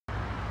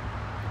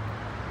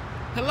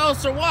Hello,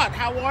 Sarwat.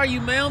 How are you,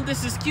 ma'am?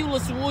 This is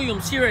Culus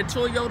Williams here at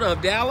Toyota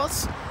of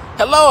Dallas.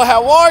 Hello,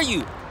 how are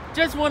you?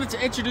 Just wanted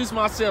to introduce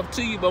myself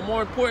to you, but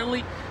more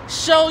importantly,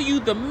 show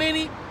you the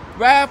many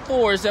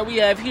RAV4s that we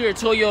have here at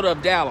Toyota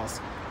of Dallas.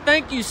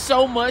 Thank you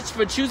so much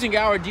for choosing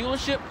our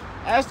dealership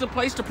as the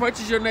place to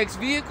purchase your next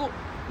vehicle.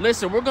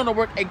 Listen, we're going to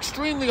work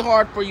extremely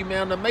hard for you,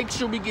 ma'am, to make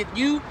sure we get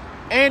you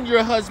and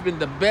your husband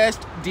the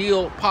best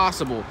deal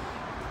possible.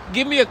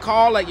 Give me a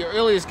call at your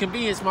earliest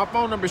convenience. My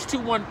phone number is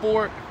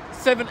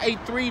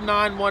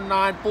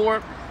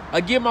 214-783-9194.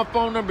 Again, my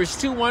phone number is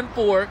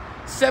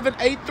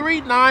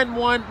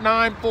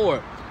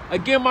 214-783-9194.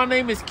 Again, my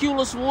name is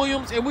Culus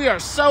Williams, and we are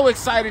so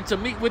excited to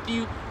meet with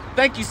you.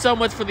 Thank you so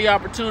much for the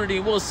opportunity.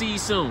 We'll see you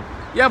soon.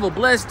 You have a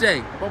blessed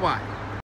day. Bye-bye.